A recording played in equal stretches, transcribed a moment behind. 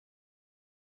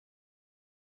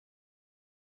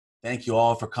Thank you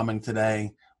all for coming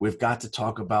today. We've got to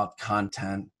talk about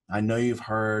content. I know you've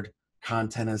heard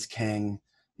content is king.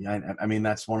 Yeah, I mean,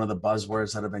 that's one of the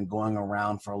buzzwords that have been going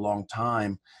around for a long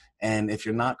time. And if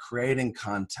you're not creating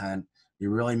content,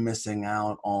 you're really missing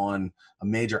out on a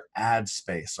major ad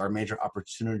space or a major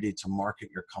opportunity to market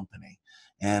your company.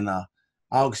 And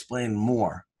I'll explain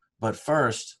more. But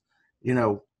first, you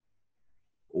know,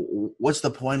 what's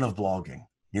the point of blogging?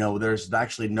 There's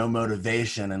actually no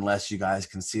motivation unless you guys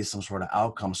can see some sort of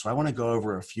outcome. So I want to go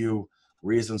over a few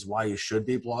reasons why you should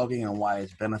be blogging and why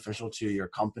it's beneficial to your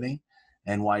company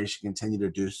and why you should continue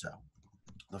to do so.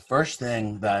 The first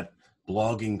thing that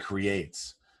blogging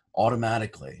creates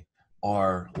automatically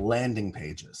are landing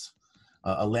pages.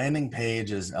 A landing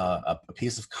page is a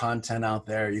piece of content out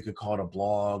there. You could call it a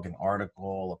blog, an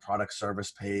article, a product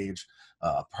service page,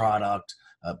 a product,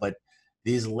 but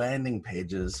these landing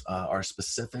pages are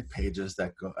specific pages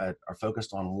that are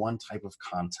focused on one type of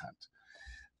content.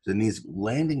 And these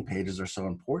landing pages are so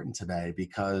important today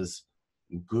because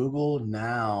Google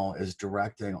now is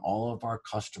directing all of our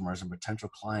customers and potential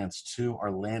clients to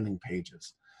our landing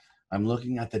pages. I'm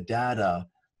looking at the data,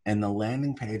 and the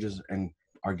landing pages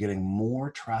are getting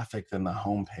more traffic than the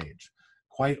homepage.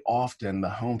 Quite often, the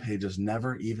homepage is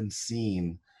never even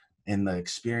seen in the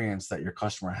experience that your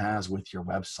customer has with your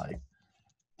website.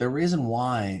 The reason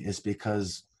why is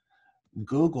because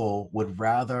Google would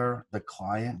rather the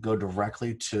client go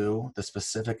directly to the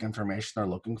specific information they're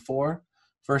looking for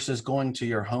versus going to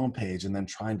your homepage and then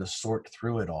trying to sort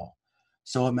through it all.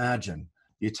 So imagine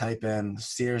you type in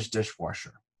Sears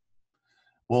dishwasher.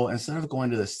 Well, instead of going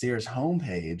to the Sears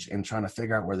homepage and trying to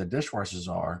figure out where the dishwashers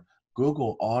are,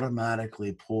 Google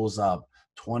automatically pulls up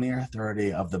 20 or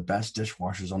 30 of the best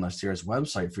dishwashers on the Sears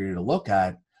website for you to look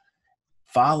at,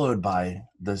 followed by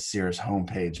the Sears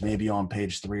homepage, maybe on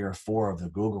page 3 or 4 of the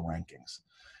Google rankings.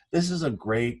 This is a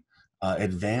great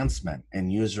advancement in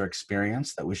user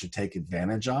experience that we should take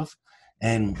advantage of.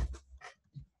 And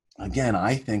again,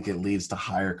 I think it leads to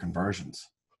higher conversions.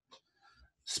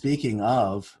 Speaking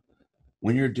of,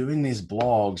 when you're doing these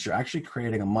blogs, you're actually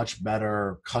creating a much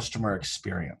better customer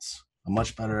experience, a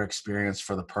much better experience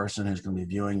for the person who's going to be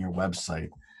viewing your website.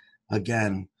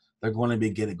 Again, they're going to be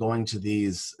going to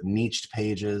these niched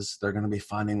pages. They're going to be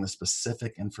finding the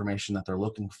specific information that they're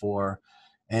looking for.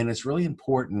 And it's really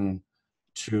important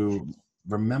to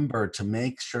remember to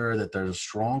make sure that there's a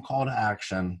strong call to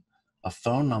action, a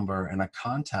phone number, and a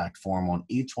contact form on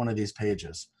each one of these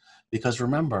pages. Because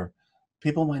remember,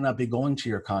 people might not be going to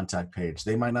your contact page.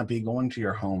 They might not be going to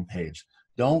your home page.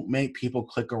 Don't make people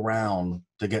click around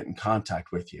to get in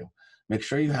contact with you. Make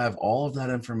sure you have all of that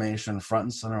information front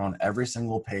and center on every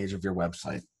single page of your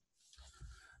website.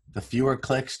 The fewer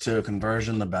clicks to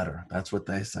conversion, the better. That's what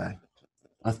they say.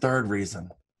 A third reason,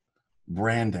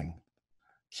 branding.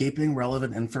 Keeping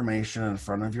relevant information in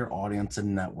front of your audience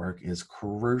and network is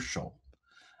crucial.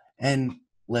 And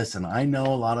listen, I know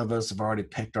a lot of us have already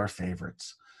picked our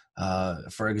favorites.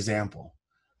 For example,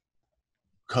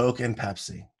 Coke and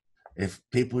Pepsi. If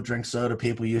people drink soda,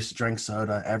 people used to drink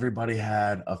soda, everybody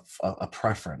had a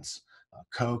preference,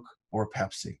 Coke or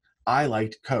Pepsi. I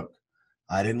liked Coke.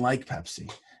 I didn't like Pepsi.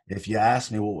 If you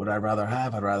ask me what would I rather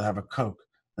have, I'd rather have a Coke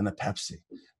than a Pepsi.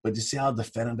 But you see how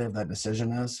definitive that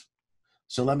decision is?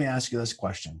 So let me ask you this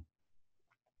question.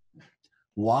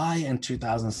 Why in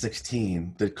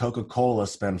 2016 did Coca-Cola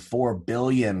spend $4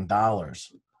 billion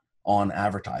on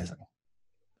advertising?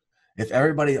 If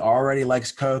everybody already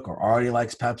likes Coke or already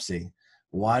likes Pepsi,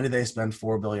 why did they spend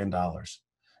 $4 billion?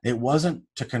 It wasn't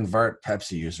to convert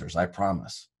Pepsi users, I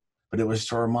promise, but it was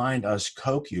to remind us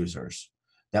Coke users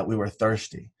that we were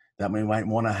thirsty, that we might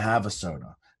want to have a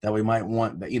soda, that we might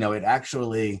want, it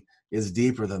actually is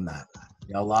deeper than that.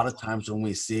 A lot of times when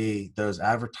we see those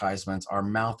advertisements, our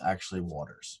mouth actually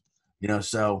waters.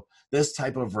 So this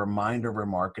type of reminder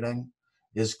remarketing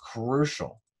is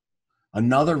crucial.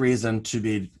 Another reason to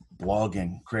be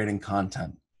blogging, creating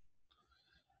content,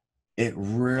 it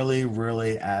really,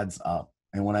 really adds up.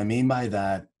 And what I mean by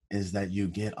that is that you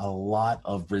get a lot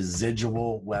of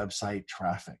residual website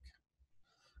traffic.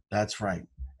 That's right.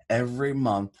 Every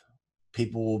month,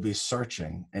 people will be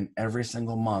searching, and every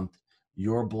single month,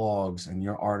 your blogs and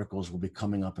your articles will be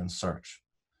coming up in search.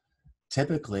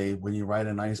 Typically, when you write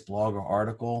a nice blog or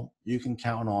article, you can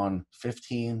count on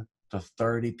 15 to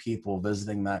 30 people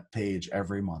visiting that page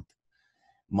every month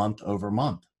over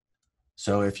month.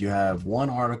 So if you have one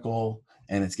article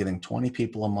and it's getting 20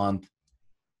 people a month,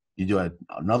 you do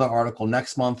another article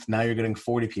next month, now you're getting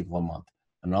 40 people a month.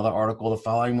 Another article the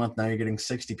following month, now you're getting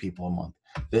 60 people a month.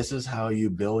 This is how you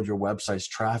build your website's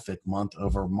traffic month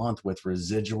over month with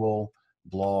residual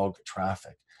blog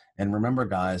traffic. And remember,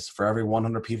 guys, for every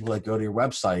 100 people that go to your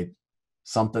website,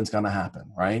 something's going to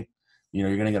happen, right?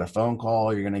 You're going to get a phone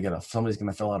call. You're going to get somebody's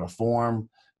going to fill out a form.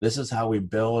 This is how we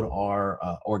build our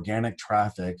organic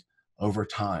traffic over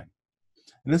time.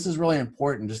 And this is really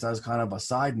important, just as kind of a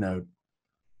side note.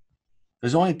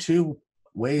 There's only two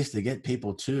ways to get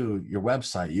people to your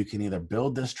website. You can either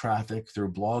build this traffic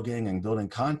through blogging and building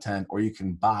content, or you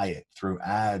can buy it through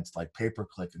ads like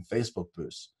pay-per-click and Facebook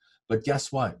boosts. But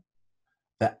guess what?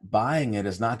 That buying it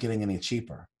is not getting any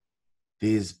cheaper.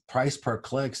 These price per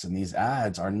clicks and these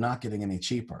ads are not getting any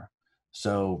cheaper.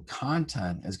 So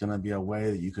content is going to be a way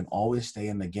that you can always stay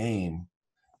in the game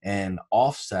and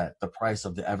offset the price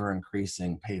of the ever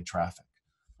increasing paid traffic.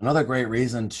 Another great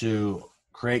reason to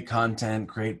create content,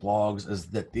 create blogs, is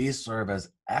that these serve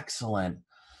as excellent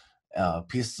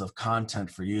pieces of content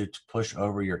for you to push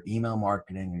over your email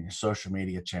marketing and your social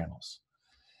media channels.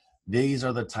 These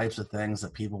are the types of things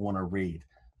that people want to read.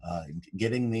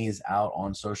 Getting these out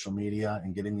on social media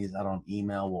and getting these out on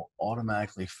email will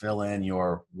automatically fill in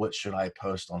your "what should I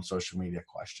post on social media"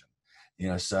 question.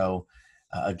 So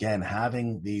again,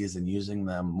 having these and using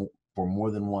them for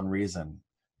more than one reason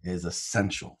is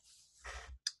essential.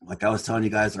 Like I was telling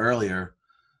you guys earlier,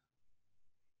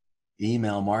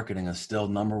 email marketing is still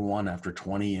number one after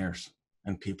 20 years,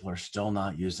 and people are still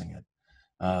not using it.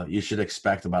 You should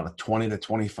expect about a 20 to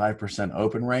 25%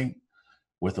 open rate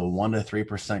with a 1 to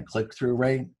 3% click-through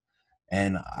rate.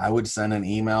 And I would send an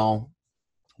email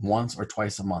once or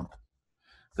twice a month.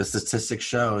 The statistics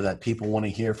show that people want to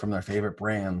hear from their favorite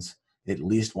brands at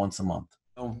least once a month.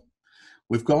 So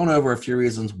we've gone over a few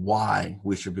reasons why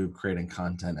we should be creating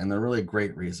content, and they're really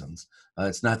great reasons.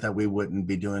 It's not that we wouldn't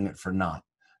be doing it for naught.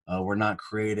 We're not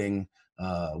creating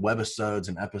webisodes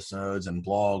and episodes and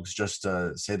blogs just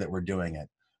to say that we're doing it.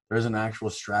 There's an actual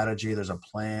strategy, there's a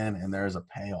plan, and there's a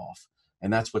payoff.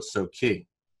 And that's what's so key.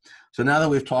 So now that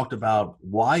we've talked about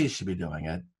why you should be doing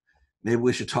it, maybe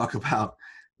we should talk about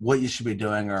what you should be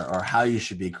doing or how you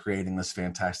should be creating this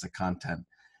fantastic content.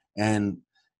 And,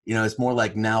 it's more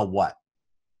like, now what?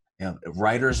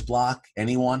 Writer's block,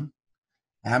 anyone?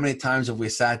 How many times have we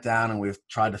sat down and we've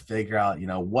tried to figure out,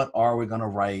 what are we going to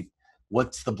write?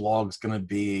 What's the blog's going to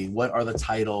be? What are the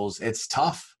titles? It's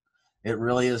tough. It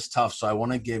really is tough. So I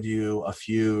want to give you a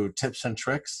few tips and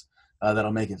tricks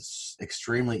that'll make it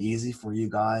extremely easy for you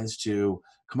guys to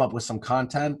come up with some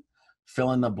content,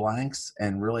 fill in the blanks,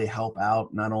 and really help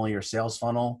out not only your sales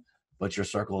funnel, but your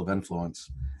circle of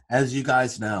influence. As you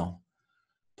guys know,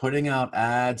 putting out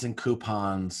ads and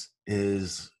coupons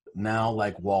is now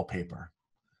like wallpaper.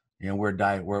 We're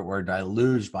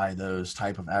deluged by those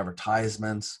type of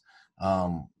advertisements.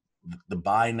 The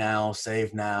buy now,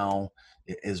 save now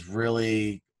is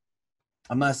really,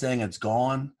 I'm not saying it's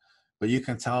gone, but you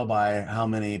can tell by how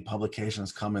many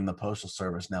publications come in the Postal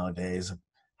Service nowadays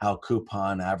how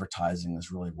coupon advertising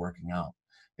is really working out.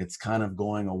 It's kind of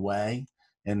going away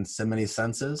in so many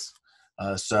senses.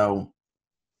 So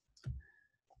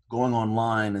going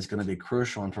online is going to be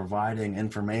crucial, and providing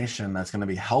information that's going to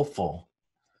be helpful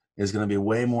is going to be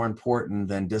way more important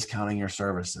than discounting your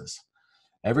services.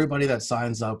 Everybody that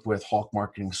signs up with Hawk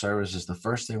Marketing Services, the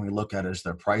first thing we look at is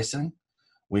their pricing.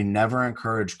 We never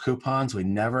encourage coupons. We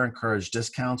never encourage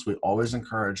discounts. We always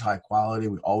encourage high quality.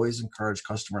 We always encourage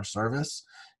customer service,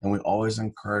 and we always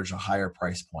encourage a higher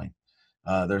price point.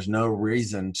 There's no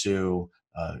reason to,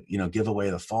 give away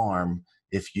the farm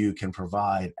if you can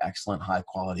provide excellent high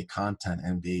quality content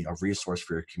and be a resource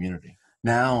for your community.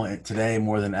 Now, today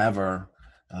more than ever,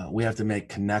 we have to make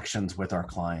connections with our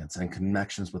clients and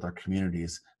connections with our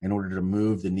communities in order to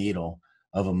move the needle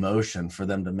of emotion for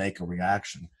them to make a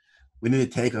reaction. We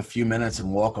need to take a few minutes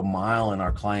and walk a mile in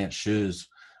our client's shoes.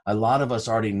 A lot of us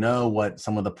already know what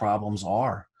some of the problems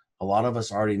are. A lot of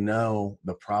us already know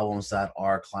the problems that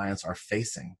our clients are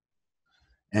facing,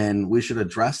 and we should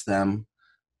address them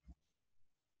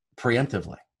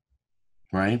preemptively,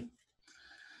 right?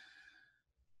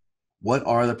 What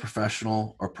are the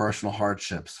professional or personal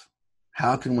hardships?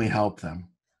 How can we help them?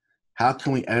 How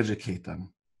can we educate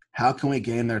them? How can we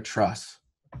gain their trust?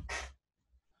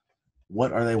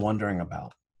 What are they wondering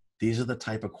about? These are the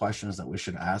type of questions that we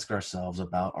should ask ourselves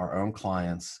about our own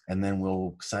clients, and then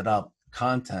we'll set up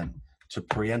content to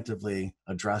preemptively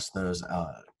address those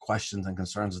questions and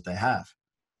concerns that they have.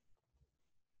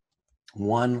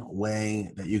 One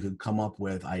way that you could come up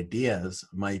with ideas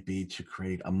might be to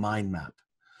create a mind map.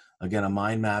 Again, a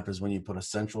mind map is when you put a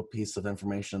central piece of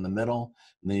information in the middle,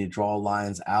 and then you draw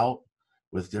lines out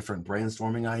with different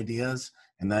brainstorming ideas.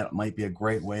 And that might be a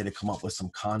great way to come up with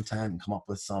some content and come up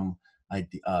with some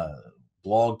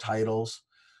blog titles.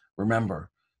 Remember,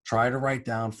 Try to write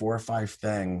down 4 or 5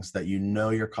 things that you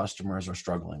know your customers are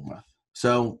struggling with.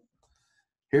 So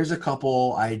here's a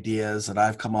couple ideas that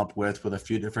I've come up with a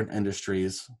few different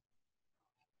industries,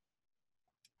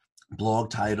 blog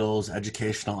titles,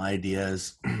 educational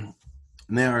ideas, and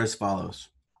they are as follows.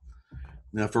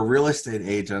 Now, for real estate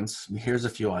agents, here's a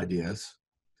few ideas.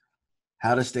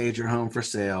 How to stage your home for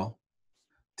sale,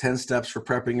 10 steps for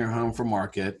prepping your home for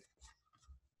market,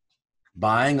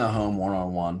 buying a home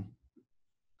one-on-one,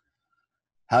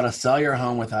 how to sell your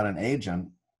home without an agent,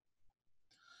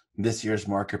 this year's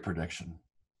market prediction.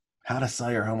 How to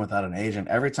sell your home without an agent.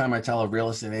 Every time I tell a real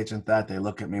estate agent that, they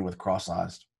look at me with cross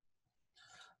eyes.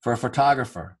 For a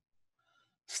photographer,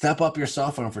 step up your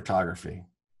cell phone photography.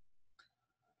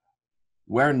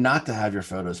 Where not to have your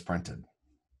photos printed.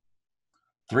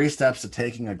 3 steps to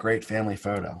taking a great family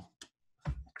photo.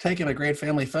 Taking a great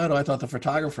family photo, I thought the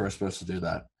photographer was supposed to do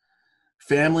that.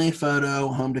 Family photo,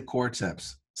 home decor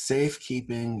tips.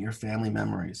 Safekeeping your family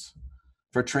memories.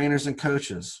 For trainers and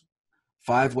coaches,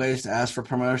 5 ways to ask for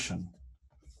promotion.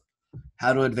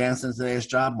 How to advance in today's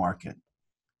job market.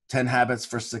 10 habits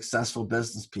for successful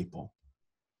business people.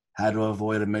 How to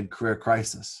avoid a mid-career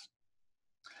crisis.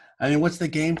 I mean, what's the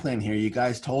game plan here? You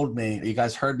guys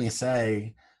heard me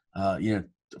say,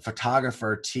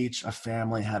 photographer, teach a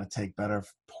family how to take better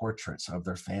portraits of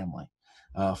their family.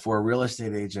 For a real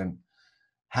estate agent,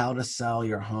 how to sell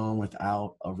your home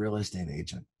without a real estate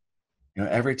agent.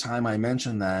 Every time I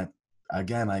mention that,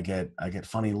 again, I get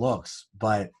funny looks,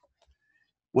 but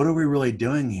what are we really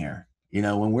doing here?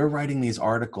 When we're writing these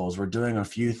articles, we're doing a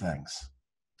few things.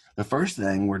 The first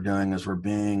thing we're doing is we're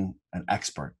being an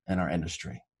expert in our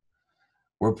industry.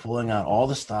 We're pulling out all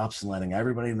the stops and letting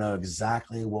everybody know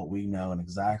exactly what we know and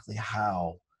exactly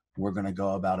how we're going to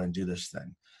go about and do this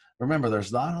thing. Remember,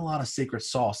 there's not a lot of secret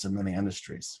sauce in many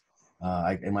industries.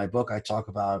 In my book, I talk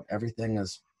about everything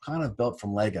is kind of built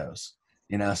from Legos,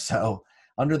 so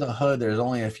under the hood, there's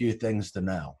only a few things to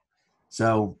know.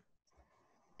 So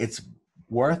it's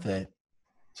worth it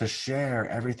to share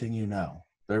everything you know.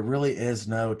 There really is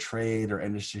no trade or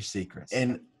industry secrets.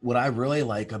 And what I really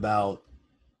like about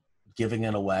giving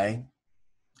it away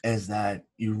is that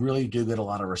you really do get a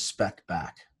lot of respect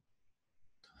back.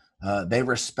 They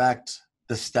respect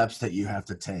the steps that you have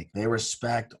to take. They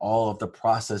respect all of the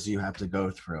process you have to go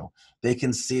through. They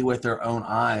can see with their own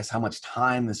eyes how much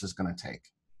time this is going to take.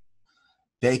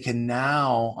 They can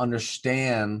now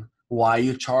understand why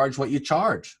you charge what you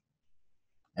charge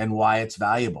and why it's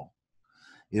valuable.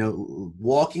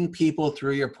 Walking people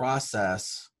through your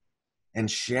process and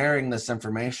sharing this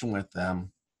information with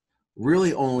them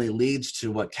really only leads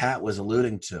to what Kat was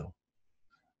alluding to,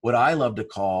 what I love to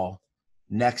call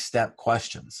next step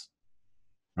questions,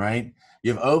 right?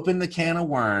 You've opened the can of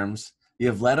worms,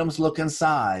 you've let them look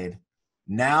inside.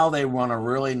 Now they want to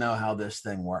really know how this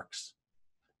thing works,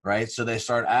 right? So they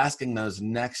start asking those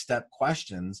next step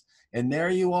questions, and there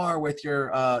you are with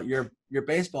your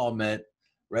baseball mitt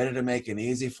ready to make an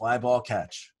easy fly ball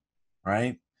catch,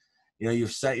 right?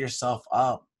 You've set yourself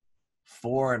up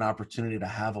for an opportunity to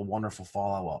have a wonderful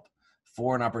follow-up,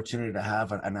 for an opportunity to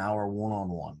have an hour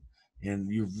one-on-one. And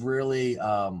you've really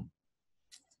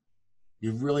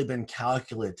been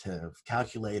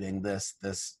calculating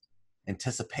this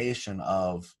anticipation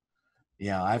of,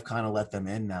 I've kind of let them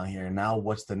in now here. Now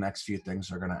what's the next few things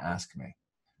they're going to ask me?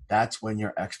 That's when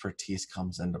your expertise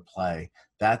comes into play.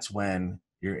 That's when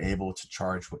you're able to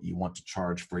charge what you want to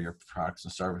charge for your products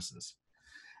and services.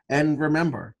 And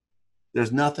remember,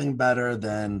 there's nothing better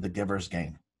than the giver's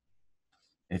gain.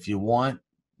 If you want,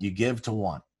 you give to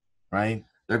want, right?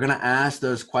 They're going to ask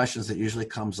those questions that usually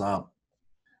comes up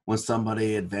when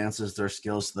somebody advances their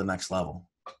skills to the next level.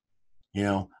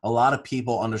 A lot of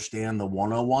people understand the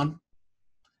 101,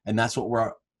 and that's what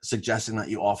we're suggesting that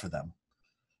you offer them.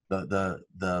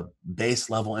 The base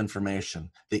level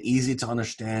information, the easy to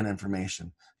understand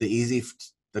information,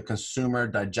 the consumer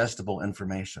digestible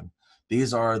information.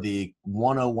 These are the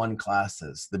 101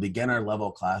 classes, the beginner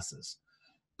level classes.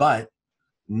 But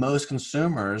most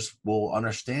consumers will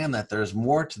understand that there's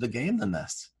more to the game than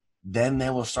this. Then they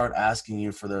will start asking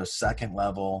you for those second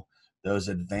level, those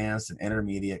advanced and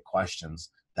intermediate questions.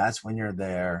 That's when you're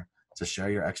there to share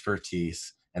your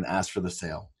expertise and ask for the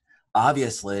sale.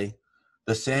 Obviously,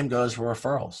 the same goes for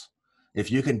referrals.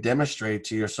 If you can demonstrate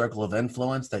to your circle of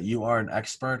influence that you are an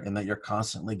expert and that you're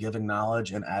constantly giving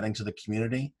knowledge and adding to the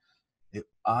community, it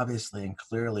obviously and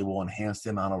clearly will enhance the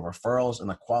amount of referrals and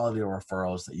the quality of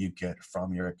referrals that you get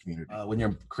from your community. When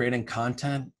you're creating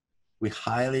content, we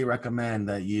highly recommend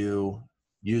that you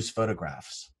use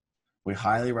photographs. We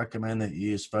highly recommend that you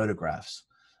use photographs.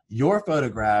 Your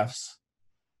photographs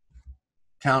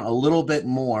count a little bit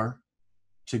more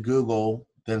to Google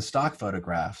than stock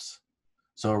photographs.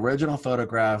 So original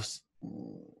photographs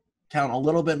count a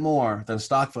little bit more than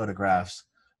stock photographs,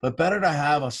 but better to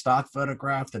have a stock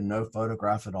photograph than no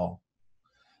photograph at all.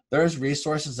 There's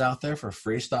resources out there for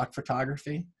free stock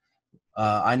photography.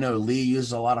 I know Lee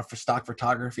uses a lot of stock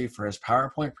photography for his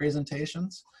PowerPoint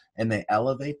presentations, and they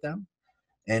elevate them.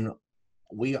 And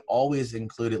we always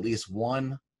include at least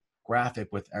one graphic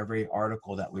with every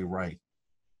article that we write.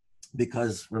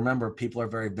 Because remember, people are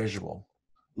very visual.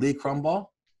 Lee Crumball?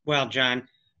 Well, John,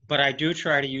 but I do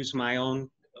try to use my own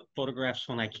photographs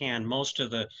when I can. Most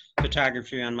of the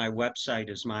photography on my website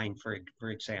is mine, for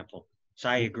example. So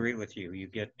I agree with you. You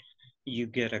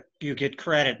get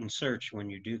credit in search when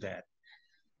you do that.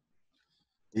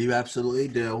 You absolutely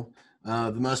do.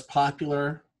 The most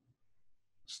popular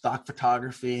stock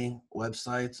photography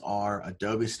websites are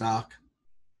Adobe Stock,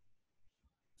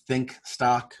 Think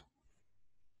Stock,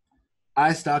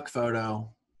 iStock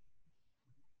Photo,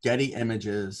 Getty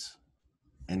Images,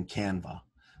 and Canva.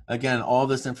 Again, all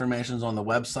this information is on the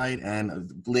website.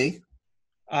 And Lee?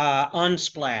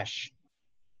 Unsplash.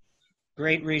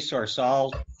 Great resource,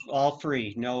 all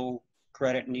free, no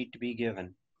credit need to be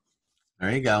given.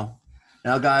 There you go.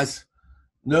 Now, guys,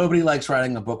 nobody likes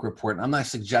writing a book report. I'm not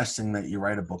suggesting that you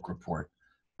write a book report.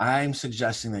 I'm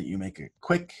suggesting that you make it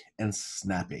quick and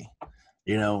snappy.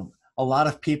 You know, a lot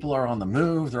of people are on the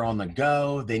move, they're on the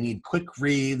go, they need quick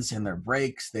reads in their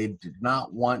breaks. They do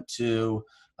not want to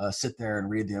sit there and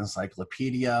read the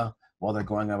encyclopedia while they're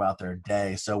going about their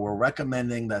day. So we're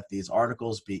recommending that these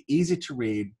articles be easy to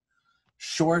read,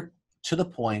 short, to the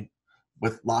point,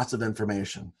 with lots of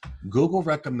information. Google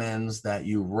recommends that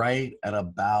you write at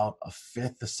about a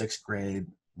 5th to 6th grade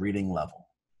reading level.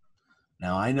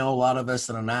 Now, I know a lot of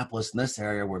us in Annapolis in this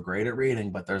area, we're great at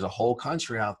reading, but there's a whole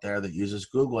country out there that uses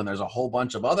Google, and there's a whole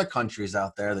bunch of other countries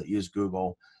out there that use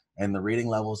Google, and the reading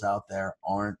levels out there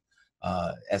aren't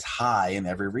as high in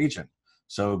every region.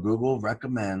 So Google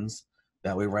recommends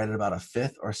that we write at about a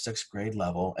 5th or 6th grade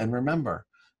level. And remember,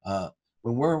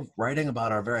 when we're writing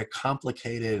about our very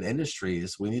complicated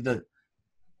industries, we need to,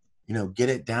 get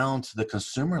it down to the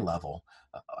consumer level.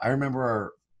 I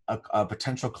remember a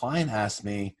potential client asked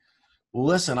me, well,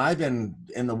 listen, I've been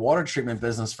in the water treatment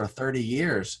business for 30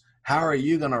 years. How are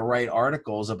you going to write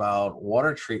articles about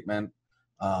water treatment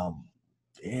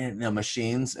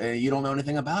machines? You don't know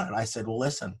anything about it. I said, well,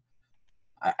 listen,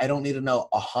 I don't need to know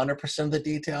 100% of the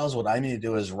details. What I need to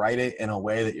do is write it in a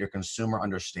way that your consumer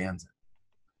understands it.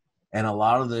 And a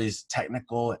lot of these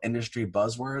technical industry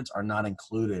buzzwords are not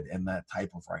included in that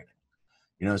type of writing.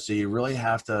 So you really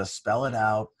have to spell it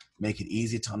out, make it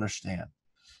easy to understand.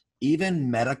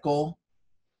 Even medical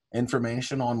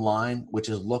information online, which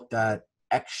is looked at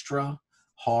extra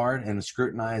hard and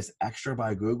scrutinized extra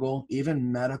by Google,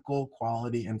 even medical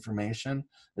quality information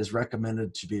is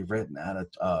recommended to be written at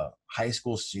a high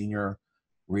school senior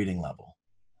reading level.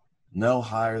 No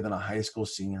higher than a high school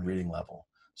senior reading level.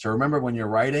 So remember, when you're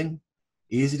writing,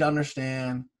 easy to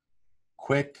understand,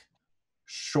 quick,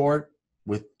 short,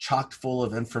 with chock full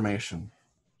of information.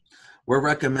 We're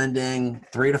recommending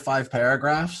 3 to 5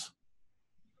 paragraphs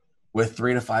with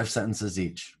 3 to 5 sentences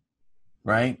each,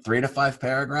 right? 3 to 5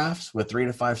 paragraphs with 3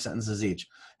 to 5 sentences each.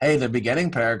 Hey, the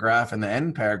beginning paragraph and the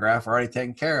end paragraph are already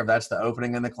taken care of. That's the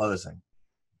opening and the closing.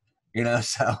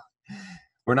 So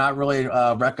we're not really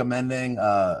recommending,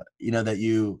 that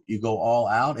you go all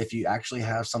out. If you actually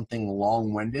have something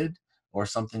long-winded or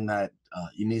something that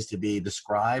needs to be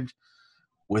described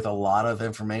with a lot of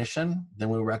information, then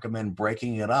we recommend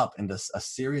breaking it up into a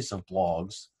series of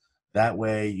blogs. That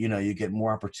way, you get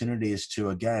more opportunities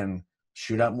to, again,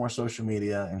 shoot out more social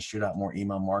media and shoot out more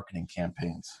email marketing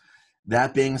campaigns.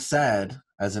 That being said,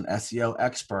 as an SEO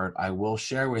expert, I will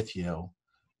share with you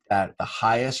that the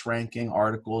highest ranking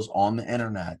articles on the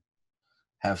internet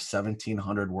have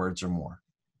 1,700 words or more.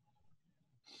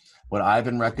 What I've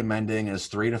been recommending is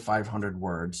 300 to 500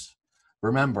 words.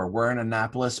 Remember, we're in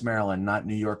Annapolis, Maryland, not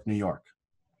New York, New York,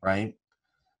 right?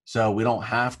 So we don't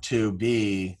have to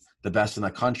be the best in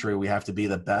the country. We have to be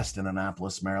the best in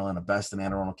Annapolis, Maryland, the best in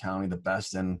Anne Arundel County, the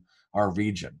best in our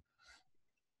region.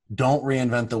 Don't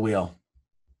reinvent the wheel.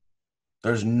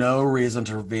 There's no reason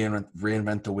to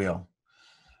reinvent the wheel.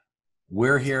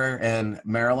 We're here in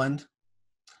Maryland.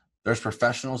 There's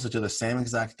professionals that do the same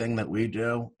exact thing that we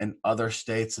do in other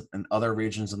states and other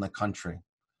regions in the country.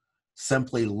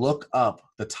 Simply look up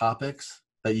the topics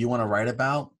that you want to write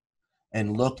about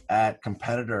and look at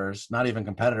competitors, not even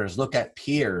competitors, look at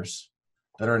peers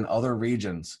that are in other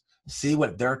regions. See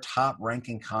what their top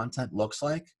ranking content looks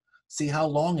like. See how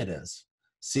long it is.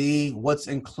 See what's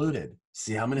included.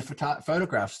 See how many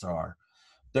photographs there are.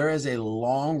 There is a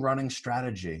long-running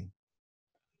strategy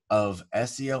of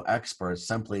SEO experts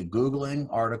simply Googling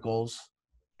articles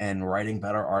and writing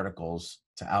better articles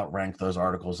to outrank those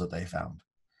articles that they found.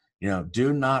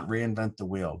 Do not reinvent the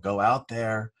wheel. Go out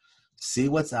there, see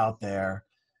what's out there,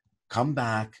 come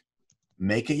back,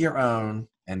 make it your own,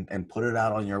 and put it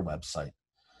out on your website.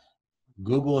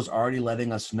 Google is already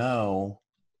letting us know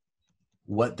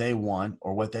what they want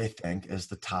or what they think is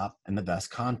the top and the best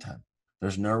content.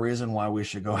 There's no reason why we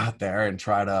should go out there and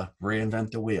try to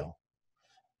reinvent the wheel.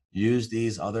 Use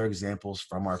these other examples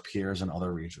from our peers in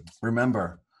other regions.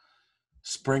 Remember,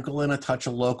 sprinkle in a touch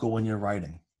of local when you're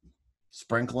writing.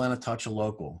 Sprinkle in a touch of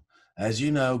local. As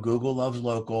you know, Google loves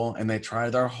local, and they try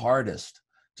their hardest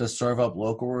to serve up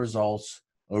local results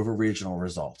over regional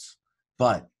results.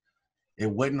 But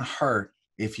it wouldn't hurt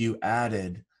if you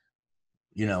added,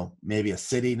 maybe a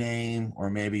city name or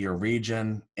maybe your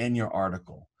region in your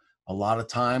article. A lot of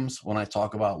times when I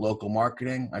talk about local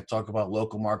marketing, I talk about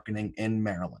local marketing in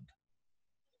Maryland,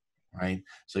 right?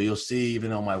 So you'll see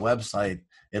even on my website,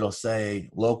 it'll say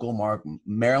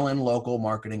Maryland Local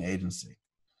Marketing Agency.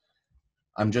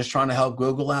 I'm just trying to help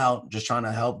Google out, just trying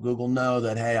to help Google know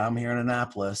that, hey, I'm here in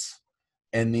Annapolis,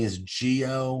 and these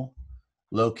geo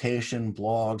location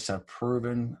blogs have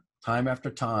proven time after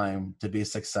time to be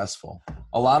successful.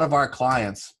 A lot of our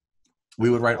clients, we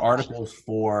would write articles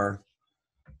for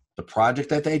the project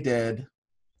that they did,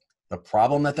 the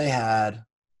problem that they had,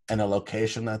 and the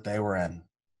location that they were in.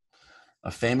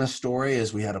 A famous story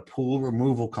is we had a pool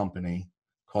removal company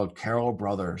called Carroll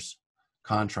Brothers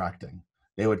Contracting.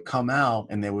 They would come out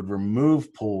and they would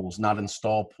remove pools, not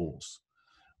install pools.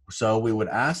 So we would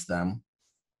ask them,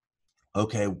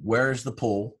 okay, where's the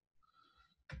pool?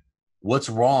 What's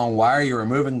wrong? Why are you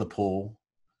removing the pool?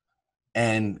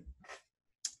 And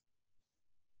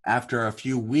after a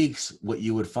few weeks, what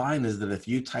you would find is that if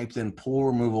you typed in pool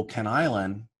removal Ken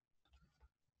Island,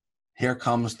 here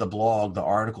comes the blog, the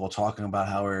article talking about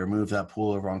how we removed that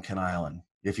pool over on Ken Island.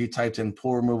 If you typed in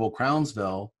pool removal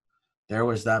Crownsville, there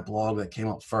was that blog that came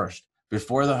up first.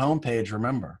 Before the homepage,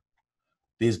 remember,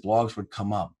 these blogs would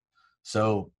come up.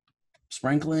 So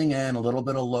sprinkling in a little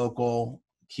bit of local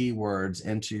keywords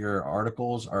into your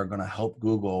articles are going to help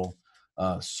Google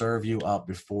serve you up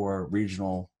before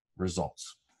regional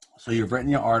results. So you've written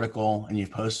your article and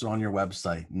you've posted on your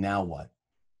website. Now what?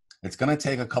 It's going to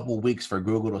take a couple weeks for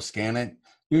Google to scan it.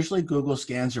 Usually Google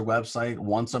scans your website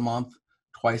once a month,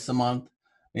 twice a month.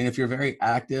 And if you're very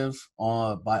active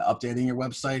by updating your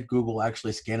website, Google will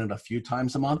actually scan it a few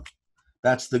times a month.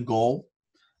 That's the goal.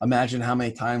 Imagine how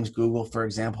many times Google, for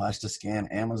example, has to scan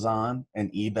Amazon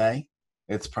and eBay.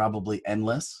 It's probably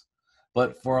endless.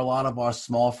 But for a lot of our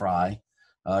small fry,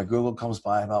 Google comes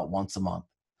by about once a month.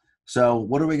 So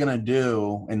what are we going to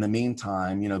do in the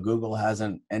meantime? Google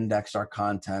hasn't indexed our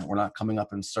content. We're not coming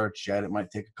up in search yet. It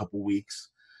might take a couple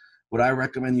weeks. What I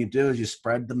recommend you do is you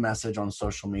spread the message on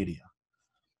social media.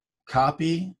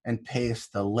 Copy and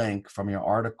paste the link from your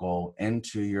article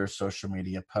into your social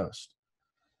media post.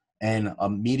 And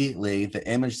immediately the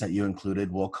image that you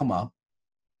included will come up,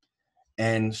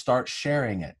 and start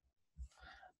sharing it.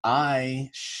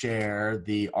 I share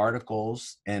the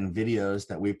articles and videos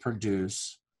that we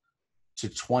produce to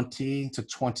 20 to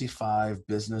 25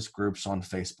 business groups on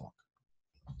Facebook.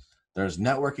 There's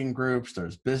networking groups,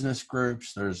 there's business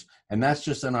groups, and that's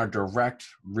just in our direct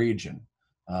region,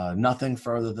 nothing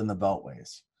further than the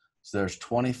Beltways. So there's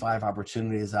 25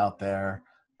 opportunities out there,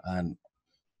 and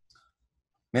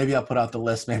maybe I'll put out the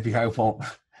list, maybe I won't,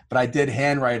 but I did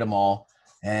handwrite them all.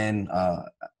 And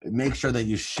make sure that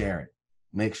you share it.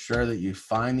 Make sure that you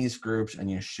find these groups and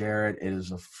you share it. It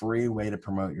is a free way to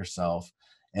promote yourself.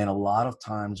 And a lot of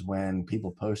times when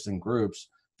people post in groups,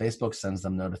 Facebook sends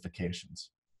them notifications.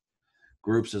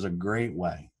 Groups is a great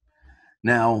way.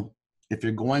 Now, if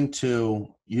you're going to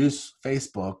use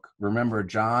Facebook, remember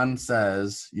John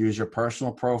says use your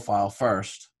personal profile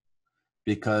first,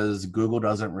 because Google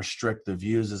doesn't restrict the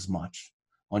views as much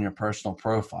on your personal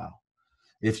profile.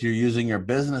 If you're using your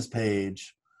business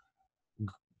page,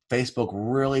 Facebook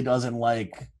really doesn't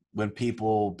like when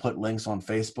people put links on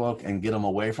Facebook and get them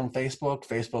away from Facebook.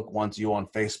 Facebook wants you on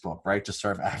Facebook, right, to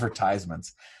serve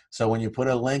advertisements. So when you put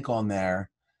a link on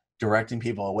there directing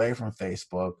people away from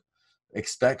Facebook,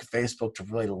 expect Facebook to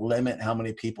really limit how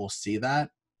many people see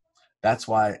that. That's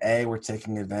why, A, we're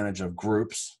taking advantage of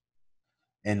groups,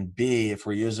 and B, if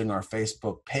we're using our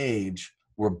Facebook page,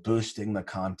 we're boosting the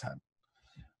content.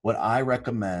 What I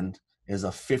recommend is a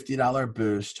 $50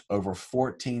 boost over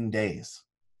 14 days.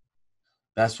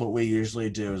 That's what we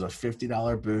usually do, is a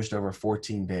 $50 boost over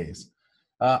 14 days.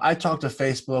 I talked to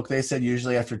Facebook. They said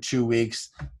usually after 2 weeks,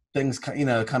 things,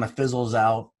 kind of fizzles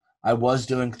out. I was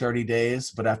doing 30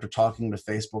 days, but after talking to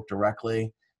Facebook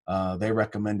directly, they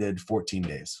recommended 14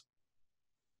 days.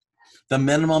 The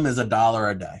minimum is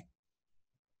 $1 a day.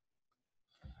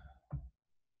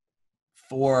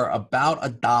 For about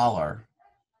 $1,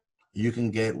 you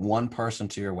can get one person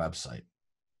to your website.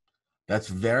 That's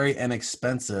very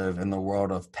inexpensive in the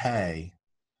world of pay,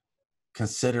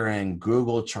 considering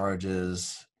Google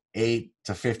charges $8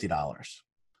 to $50.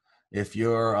 If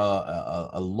you're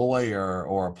a lawyer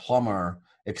or a plumber,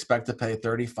 expect to pay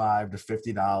 $35 to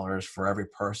 $50 for every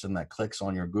person that clicks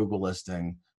on your Google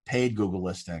listing, paid Google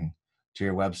listing, to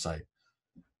your website.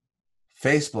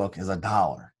 Facebook is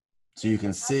 $1. So you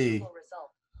can see,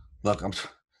 look,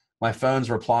 my phone's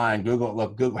replying.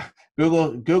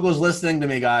 Google's listening to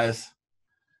me, guys.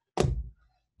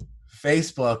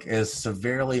 Facebook is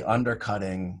severely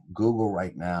undercutting Google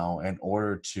right now in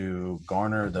order to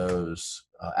garner those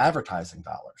advertising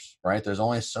dollars, right? There's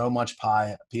only so much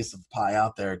piece of pie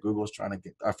out there. Facebook's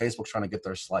trying to get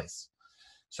their slice.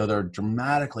 So they're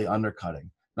dramatically undercutting.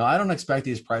 Now, I don't expect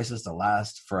these prices to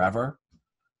last forever,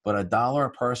 but $1 a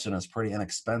person is pretty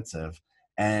inexpensive.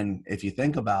 And if you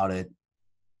think about it,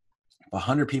 if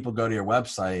 100 people go to your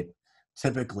website,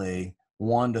 typically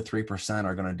 1% to 3%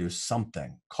 are going to do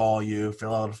something, call you,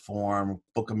 fill out a form,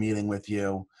 book a meeting with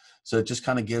you. So it just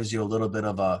kind of gives you a little bit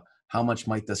of a, how much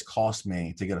might this cost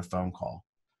me to get a phone call?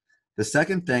 The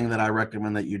second thing that I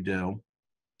recommend that you do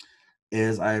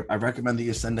is I recommend that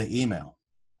you send an email.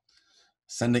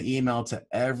 Send an email to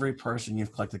every person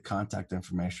you've collected contact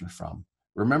information from.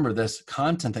 Remember, this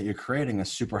content that you're creating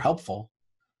is super helpful.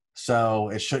 So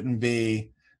it shouldn't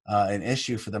be an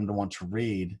issue for them to want to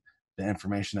read the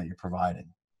information that you're providing.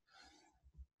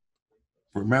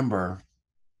 Remember,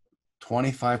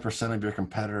 25% of your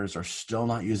competitors are still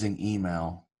not using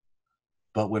email,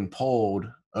 but when polled,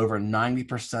 over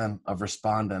 90% of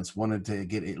respondents wanted to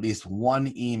get at least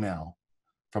one email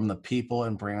from the people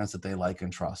and brands that they like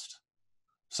and trust.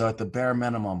 So at the bare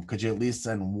minimum, could you at least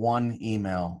send one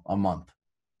email a month?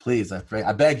 Please,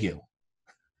 I beg you.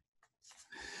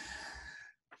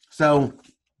 So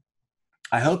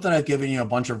I hope that I've given you a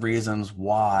bunch of reasons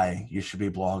why you should be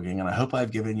blogging, and I hope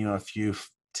I've given you a few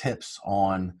tips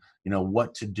on,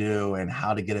 what to do and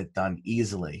how to get it done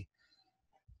easily.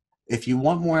 If you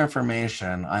want more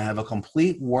information, I have a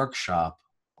complete workshop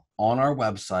on our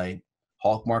website,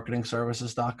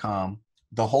 hawkmarketingservices.com.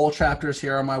 The whole chapter is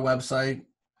here on my website,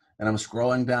 and I'm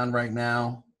scrolling down right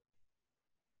now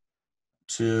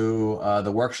to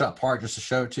the workshop part just to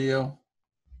show it to you.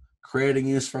 Creating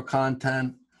useful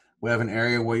content. We have an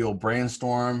area where you'll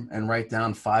brainstorm and write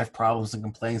down 5 problems and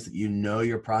complaints that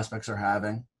your prospects are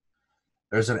having.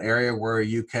 There's an area where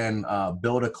you can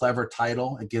build a clever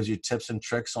title. It gives you tips and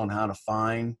tricks on how to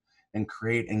find and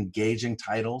create engaging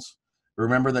titles.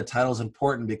 Remember that title is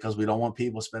important because we don't want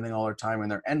people spending all their time in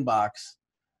their inbox.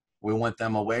 We want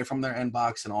them away from their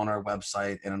inbox and on our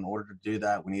website. And in order to do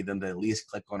that, we need them to at least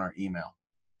click on our email.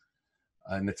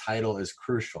 And the title is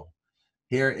crucial.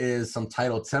 Here is some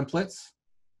title templates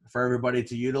for everybody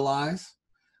to utilize.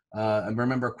 And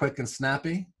remember, quick and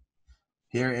snappy.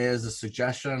 Here is a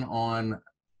suggestion on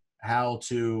how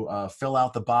to fill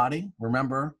out the body.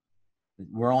 Remember,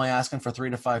 we're only asking for 3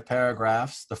 to 5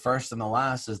 paragraphs. The first and the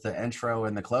last is the intro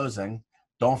and the closing.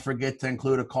 Don't forget to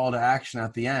include a call to action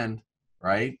at the end,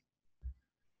 right?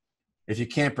 If you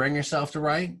can't bring yourself to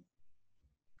write,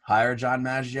 hire John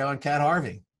Maggio and Kat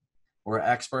Harvey. We're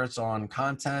experts on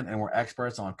content, and we're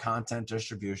experts on content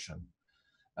distribution.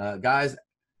 Guys,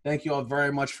 thank you all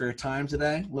very much for your time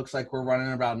today. Looks like we're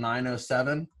running about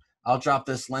 9:07. I'll drop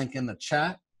this link in the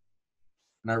chat.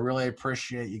 And I really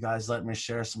appreciate you guys letting me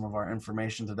share some of our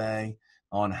information today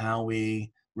on how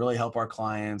we really help our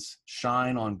clients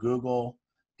shine on Google,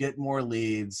 get more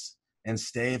leads, and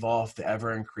stave off the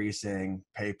ever-increasing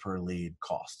pay-per-lead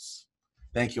costs.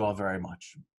 Thank you all very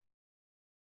much.